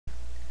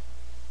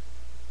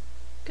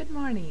Good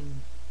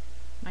morning.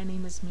 My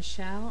name is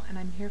Michelle and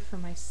I'm here for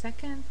my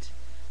second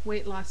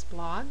weight loss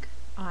blog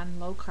on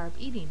low carb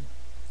eating.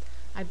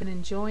 I've been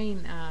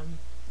enjoying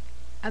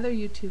other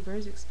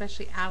YouTubers,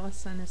 especially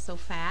Allison is so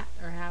fat,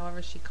 or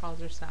however she calls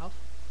herself.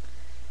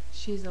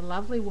 She's a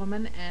lovely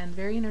woman and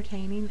very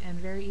entertaining and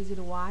very easy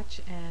to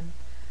watch, and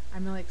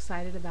I'm really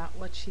excited about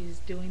what she's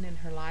doing in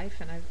her life.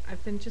 And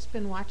I've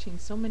been watching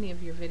so many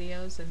of your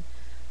videos, and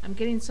I'm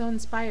getting so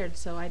inspired,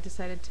 so I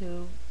decided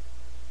to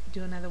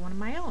do another one of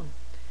my own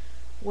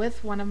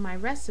with one of my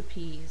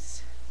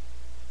recipes.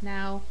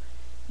 Now,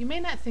 you may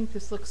not think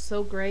this looks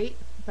so great,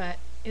 but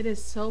it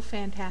is so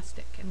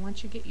fantastic, and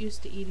once you get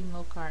used to eating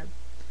low carb.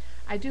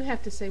 I do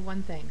have to say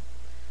one thing.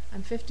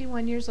 I'm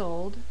 51 years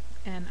old,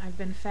 and I've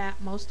been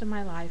fat most of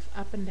my life,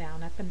 up and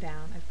down, up and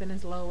down. I've been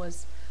as low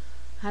as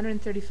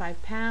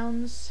 135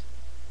 pounds,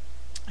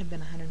 I've been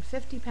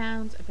 150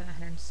 pounds, I've been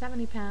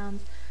 170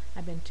 pounds,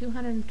 I've been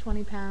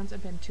 220 pounds,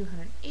 I've been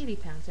 280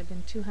 pounds, I've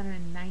been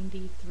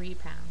 293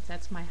 pounds.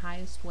 That's my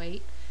highest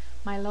weight.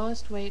 My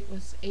lowest weight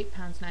was 8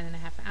 pounds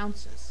 9.5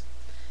 ounces.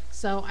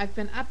 So I've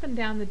been up and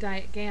down the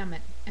diet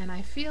gamut, and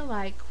I feel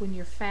like when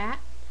you're fat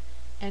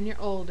and you're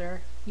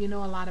older, you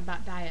know a lot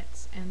about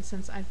diets. And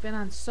since I've been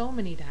on so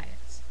many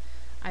diets,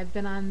 I've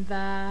been on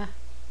the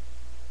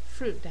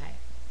fruit diet.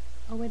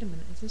 Oh, wait a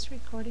minute, is this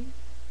recording?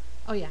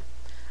 Oh yeah,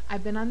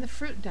 I've been on the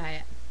fruit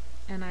diet,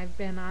 and I've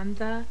been on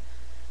the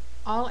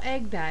all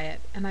egg diet,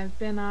 and I've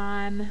been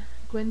on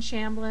Gwen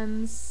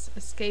Shamblin's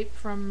escape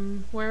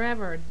from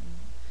wherever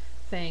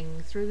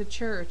thing through the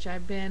church.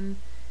 I've been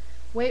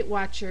Weight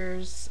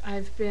Watchers,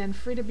 I've been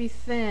Free to Be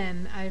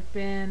Thin, I've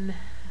been,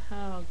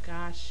 oh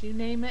gosh, you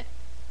name it,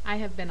 I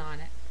have been on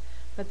it.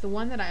 But the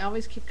one that I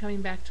always keep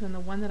coming back to, and the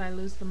one that I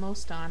lose the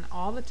most on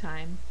all the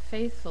time,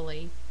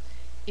 faithfully,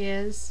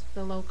 is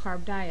the low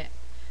carb diet.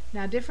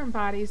 Now, different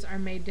bodies are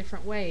made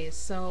different ways,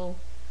 so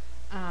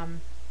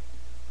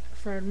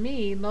for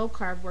me, low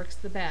carb works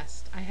the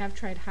best. I have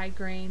tried high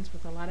grains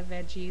with a lot of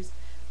veggies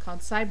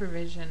called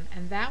Cybervision,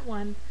 and that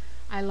one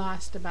I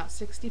lost about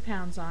 60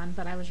 pounds on,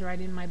 but I was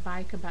riding my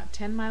bike about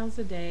 10 miles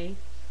a day,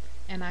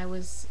 and I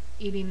was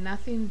eating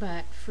nothing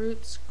but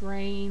fruits,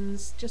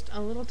 grains, just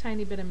a little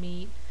tiny bit of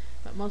meat,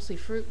 but mostly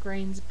fruit,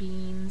 grains,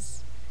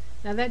 beans.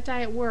 Now that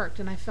diet worked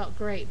and I felt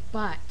great,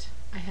 but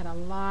I had a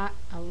lot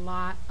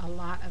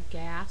of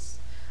gas.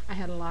 I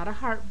had a lot of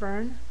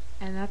heartburn,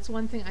 and that's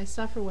one thing I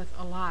suffer with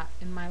a lot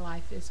in my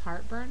life is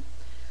heartburn.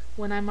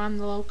 When I'm on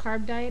the low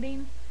carb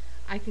dieting,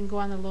 I can go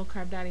on the low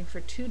carb dieting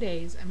for 2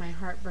 days and my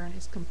heartburn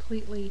is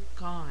completely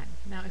gone.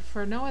 Now, if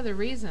for no other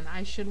reason,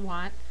 I should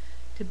want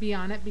to be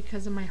on it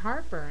because of my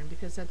heartburn,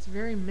 because that's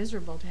very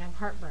miserable to have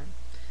heartburn.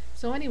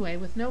 So anyway,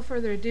 with no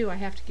further ado, I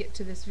have to get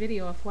to this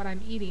video of what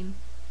I'm eating.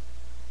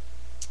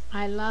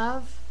 I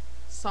love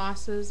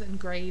sauces and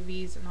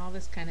gravies and all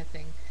this kind of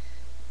thing.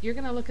 You're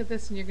going to look at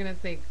this and you're going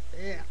to think,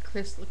 ugh,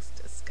 this looks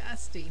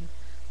disgusting,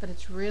 but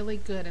it's really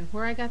good. And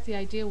where I got the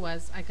idea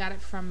was I got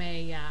it from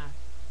a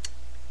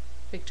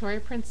Victoria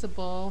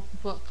Principal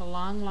book a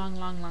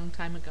long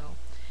time ago.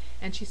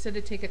 And she said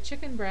to take a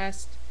chicken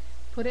breast,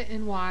 put it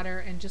in water,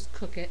 and just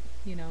cook it.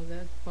 You know,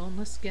 the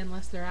boneless,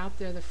 skinless, they're out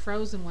there. The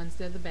frozen ones,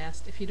 they're the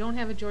best. If you don't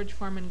have a George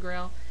Foreman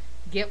grill,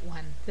 get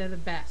one. They're the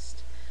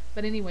best.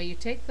 But anyway, you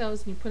take those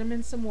and you put them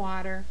in some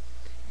water,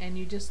 and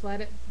you just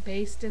let it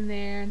baste in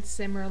there and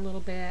simmer a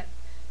little bit.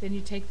 Then you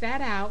take that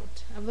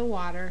out of the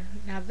water.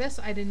 Now this,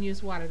 I didn't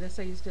use water. This,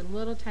 I used a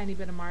little tiny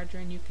bit of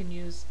margarine. You can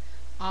use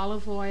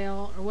olive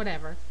oil or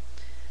whatever.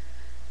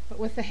 But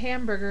with the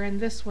hamburger and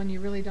this one, you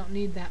really don't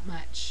need that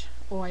much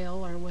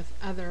oil, or with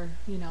other,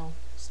 you know,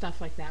 stuff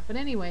like that. But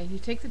anyway, you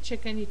take the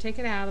chicken, you take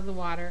it out of the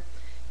water,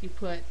 you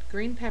put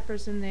green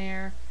peppers in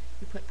there,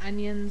 you put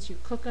onions, you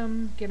cook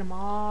them, get them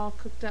all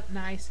cooked up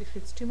nice. If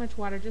it's too much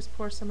water, just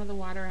pour some of the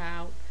water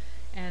out,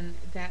 and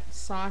that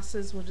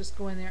sauces will just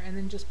go in there, and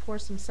then just pour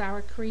some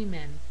sour cream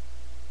in,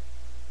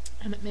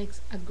 and it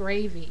makes a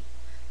gravy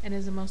and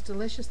is the most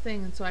delicious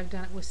thing. And so I've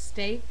done it with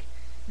steak.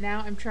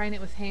 Now I'm trying it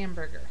with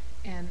hamburger,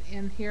 and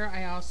in here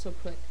I also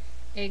put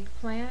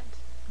eggplant,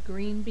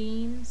 green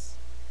beans,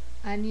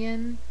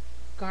 onion,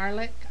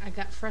 garlic. I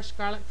got fresh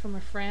garlic from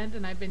a friend,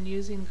 and I've been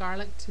using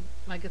garlic to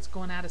like it's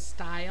going out of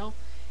style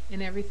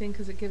in everything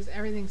because it gives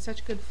everything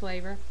such good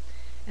flavor.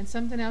 And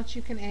something else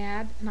you can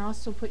add, and I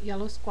also put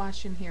yellow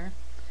squash in here.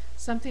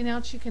 Something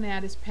else you can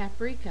add is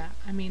paprika.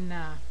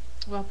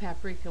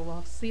 Paprika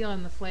will seal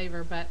in the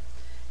flavor, but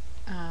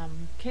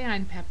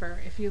cayenne pepper,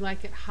 if you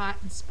like it hot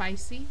and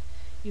spicy,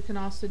 you can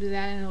also do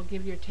that, and it'll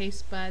give your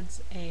taste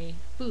buds a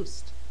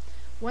boost.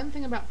 One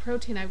thing about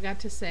protein I've got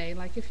to say,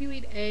 like if you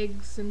eat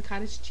eggs and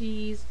cottage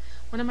cheese,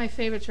 one of my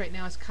favorites right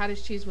now is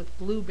cottage cheese with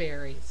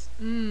blueberries,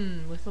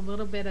 with a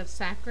little bit of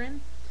saccharin.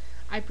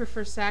 I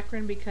prefer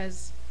saccharin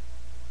because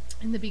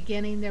in the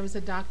beginning there was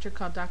a doctor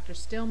called Dr.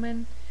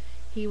 Stillman.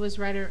 He was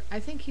I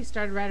think he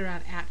started right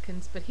around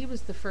Atkins, but he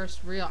was the first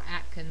real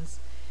Atkins,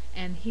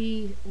 and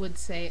he would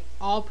say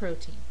all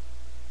protein,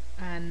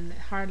 and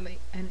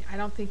I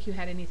don't think you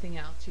had anything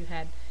else. You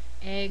had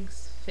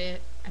eggs,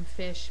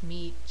 fish,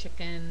 meat,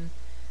 chicken,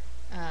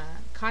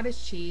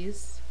 cottage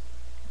cheese,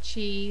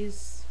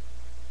 cheese,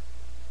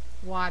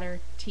 water,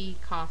 tea,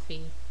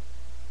 coffee,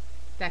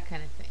 that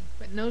kind of thing.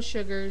 But no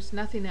sugars,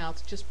 nothing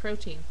else, just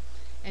protein.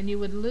 And you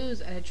would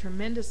lose a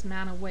tremendous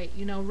amount of weight.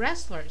 You know,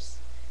 wrestlers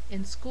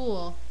in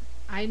school,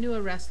 I knew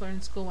a wrestler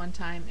in school one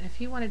time, and if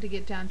he wanted to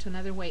get down to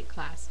another weight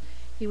class,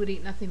 he would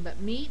eat nothing but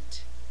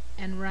meat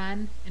and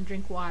run and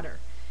drink water.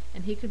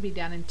 And he could be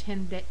down in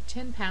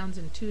 10 pounds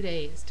in 2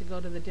 days to go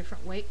to the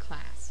different weight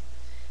class.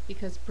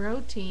 Because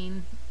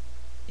protein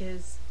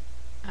is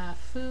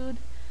food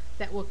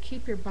that will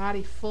keep your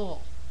body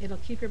full. It'll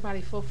keep your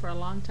body full for a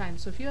long time.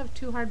 So if you have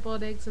 2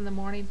 hard-boiled eggs in the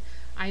morning,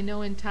 I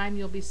know in time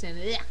you'll be saying,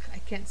 ugh, I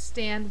can't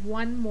stand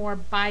one more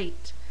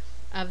bite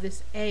of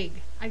this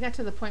egg. I got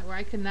to the point where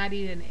I could not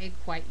eat an egg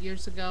white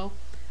years ago.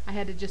 I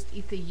had to just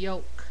eat the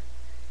yolk.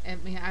 I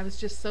mean, I was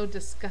just so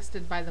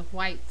disgusted by the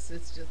whites.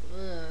 It's just,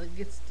 ugh, it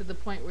gets to the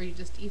point where you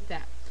just eat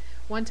that.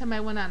 One time I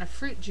went on a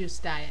fruit juice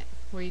diet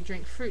where you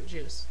drink fruit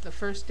juice. The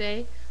first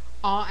day,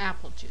 all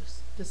apple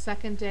juice. The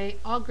second day,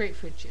 all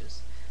grapefruit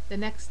juice. The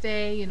next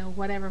day, you know,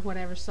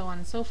 whatever, so on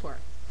and so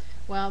forth.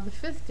 Well, the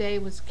 5th day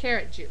was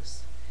carrot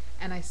juice.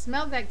 And I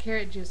smelled that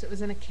carrot juice. It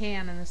was in a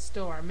can in the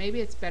store.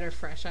 Maybe it's better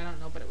fresh, I don't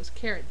know, but it was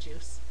carrot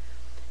juice.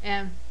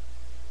 And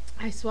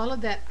I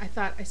swallowed that.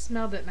 I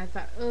smelled it, and I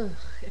thought, ugh,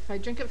 if I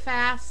drink it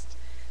fast,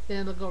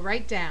 then it'll go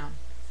right down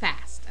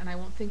fast, and I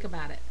won't think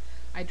about it.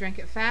 I drank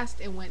it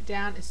fast, it went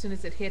down. As soon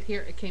as it hit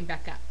here, it came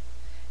back up.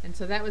 And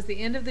so that was the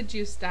end of the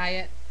juice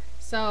diet.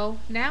 So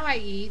now I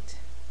eat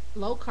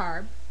low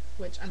carb,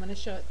 which I'm going to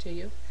show it to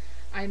you.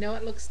 I know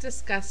it looks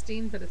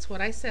disgusting, but it's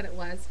what I said it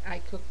was. I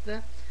cooked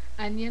the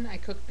onion, I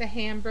cooked the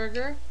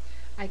hamburger,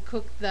 I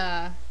cooked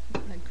the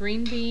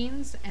green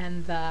beans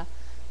and the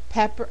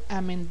pepper. I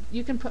mean,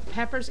 you can put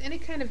peppers, any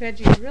kind of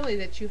veggies really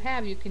that you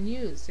have, you can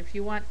use if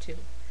you want to.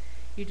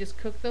 You just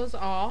cook those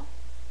all,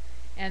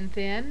 and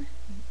then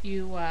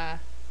you, after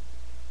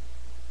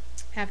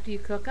you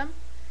cook them,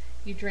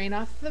 you drain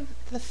off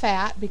the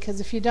fat, because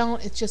if you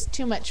don't, it's just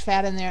too much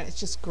fat in there and it's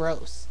just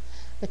gross.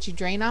 But you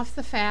drain off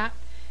the fat,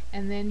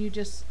 and then you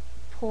just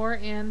pour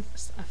in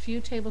a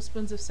few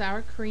tablespoons of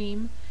sour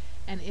cream,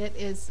 and it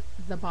is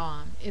the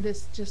bomb. It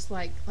is just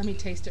like, let me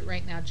taste it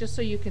right now, just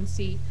so you can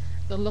see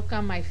the look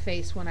on my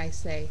face when I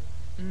say,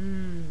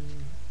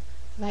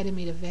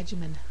 Vitamita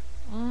Vegemin.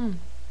 Oh,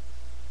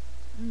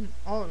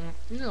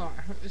 you know,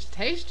 it's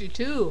tasty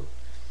too.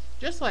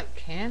 Just like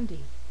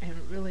candy. And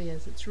it really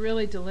is. It's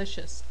really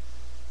delicious.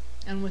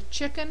 And with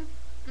chicken,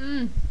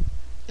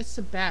 it's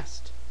the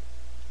best.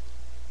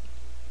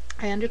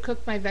 I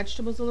undercooked my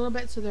vegetables a little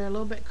bit so they're a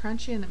little bit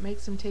crunchy, and it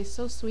makes them taste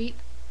so sweet.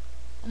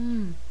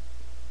 I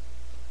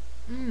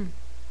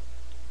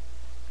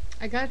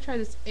gotta try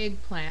this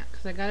eggplant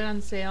because I got it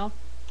on sale.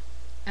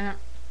 And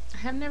I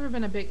have never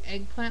been a big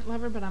eggplant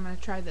lover, but I'm gonna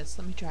try this.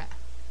 Let me try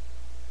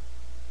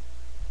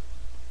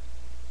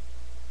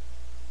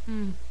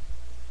it.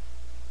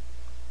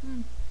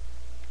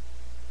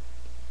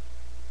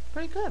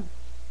 Pretty good.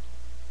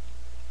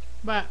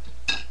 But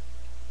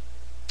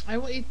I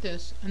will eat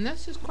this, and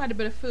this is quite a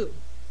bit of food.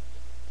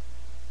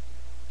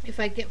 If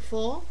I get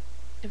full,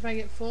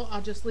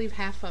 I'll just leave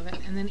half of it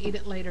and then eat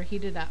it later,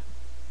 heat it up.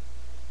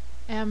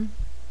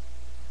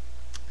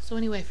 So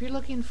anyway, if you're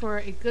looking for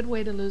a good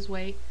way to lose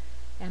weight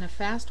and a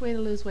fast way to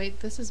lose weight,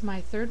 this is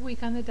my 3rd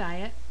week on the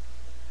diet.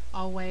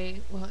 I'll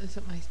weigh, well, is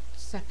it my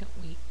 2nd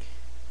week?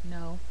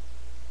 No.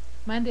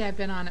 Monday I've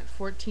been on it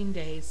 14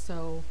 days,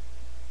 so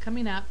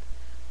coming up,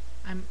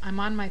 I'm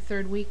on my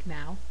 3rd week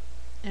now.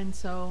 And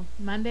so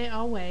Monday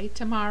I'll weigh.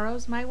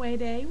 Tomorrow's my weigh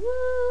day.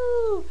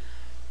 Woo!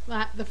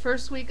 The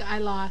first week I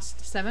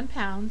lost 7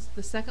 pounds.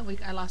 The second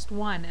week I lost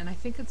 1. And I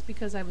think it's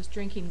because I was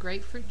drinking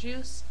grapefruit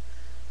juice.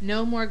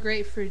 No more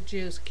grapefruit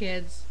juice,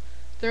 kids.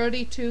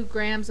 32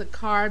 grams of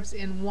carbs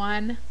in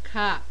 1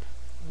 cup.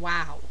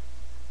 Wow.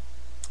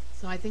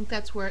 So I think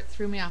that's where it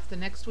threw me off. The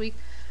next week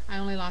I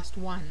only lost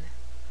 1.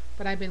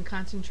 But I've been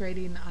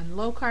concentrating on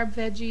low carb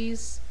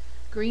veggies,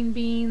 green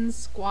beans,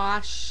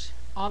 squash,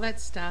 all that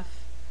stuff.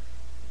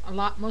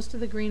 Most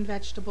of the green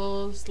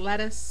vegetables,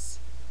 lettuce,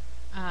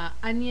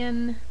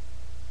 onion,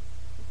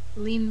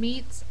 lean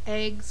meats,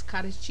 eggs,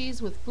 cottage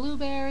cheese with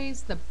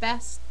blueberries, the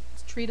best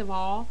treat of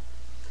all.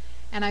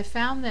 And I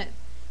found that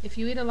if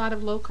you eat a lot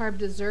of low carb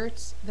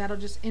desserts, that'll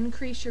just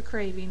increase your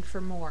craving for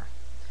more.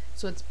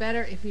 So it's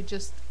better if you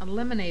just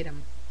eliminate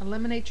them.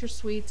 Eliminate your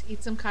sweets,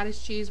 eat some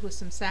cottage cheese with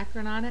some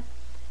saccharin on it.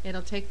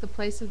 It'll take the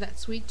place of that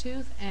sweet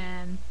tooth,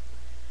 and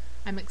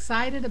I'm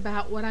excited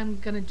about what I'm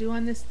going to do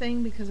on this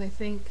thing because I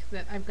think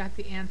that I've got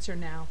the answer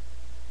now.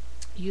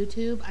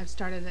 YouTube, I've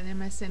started an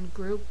MSN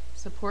group,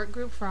 support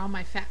group for all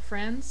my fat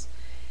friends,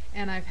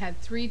 and I've had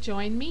 3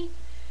 join me,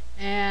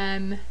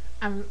 and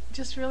I'm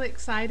just really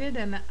excited,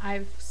 and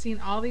I've seen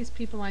all these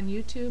people on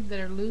YouTube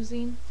that are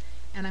losing,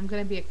 and I'm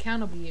going to be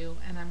accountable to you,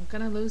 and I'm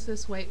going to lose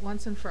this weight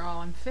once and for all.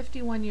 I'm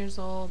 51 years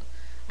old.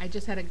 I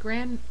just had a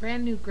brand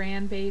new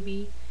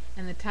grandbaby,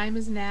 and the time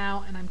is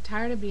now, and I'm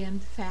tired of being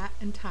fat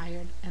and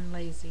tired and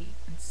lazy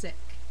and sick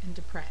and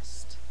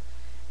depressed.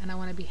 And I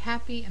want to be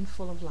happy and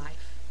full of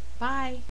life. Bye.